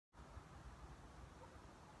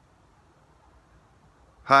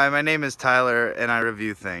Hi, my name is Tyler and I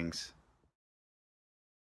review things.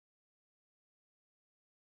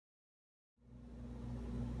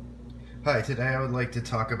 Hi, today I would like to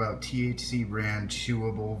talk about THC brand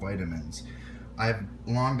chewable vitamins. I've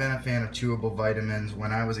long been a fan of chewable vitamins.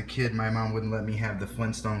 When I was a kid, my mom wouldn't let me have the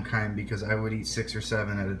Flintstone kind because I would eat 6 or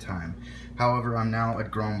 7 at a time. However, I'm now a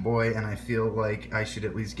grown boy and I feel like I should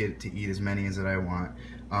at least get to eat as many as that I want.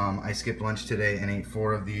 I skipped lunch today and ate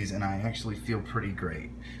 4 of these and I actually feel pretty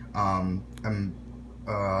great. Hold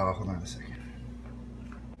on a second.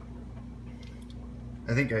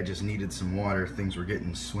 I think I just needed some water. Things were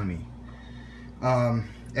getting swimmy.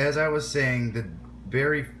 As I was saying, the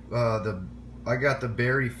berry, I got the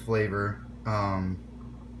berry flavor of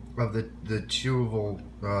the chewable,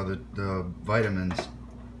 the vitamins,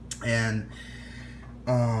 and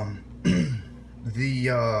um, the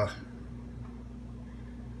uh,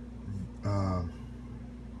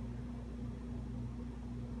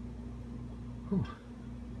 whew,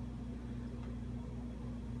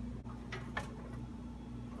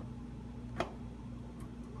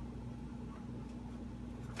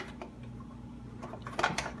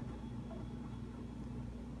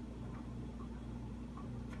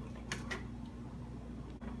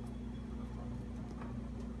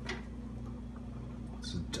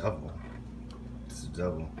 it's a double. It's a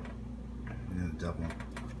double. Yeah, double.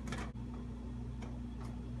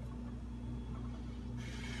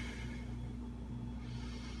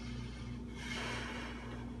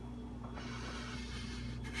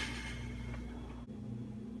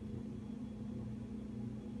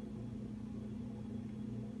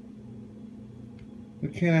 Why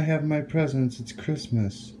can't I have my presents? It's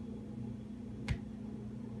Christmas.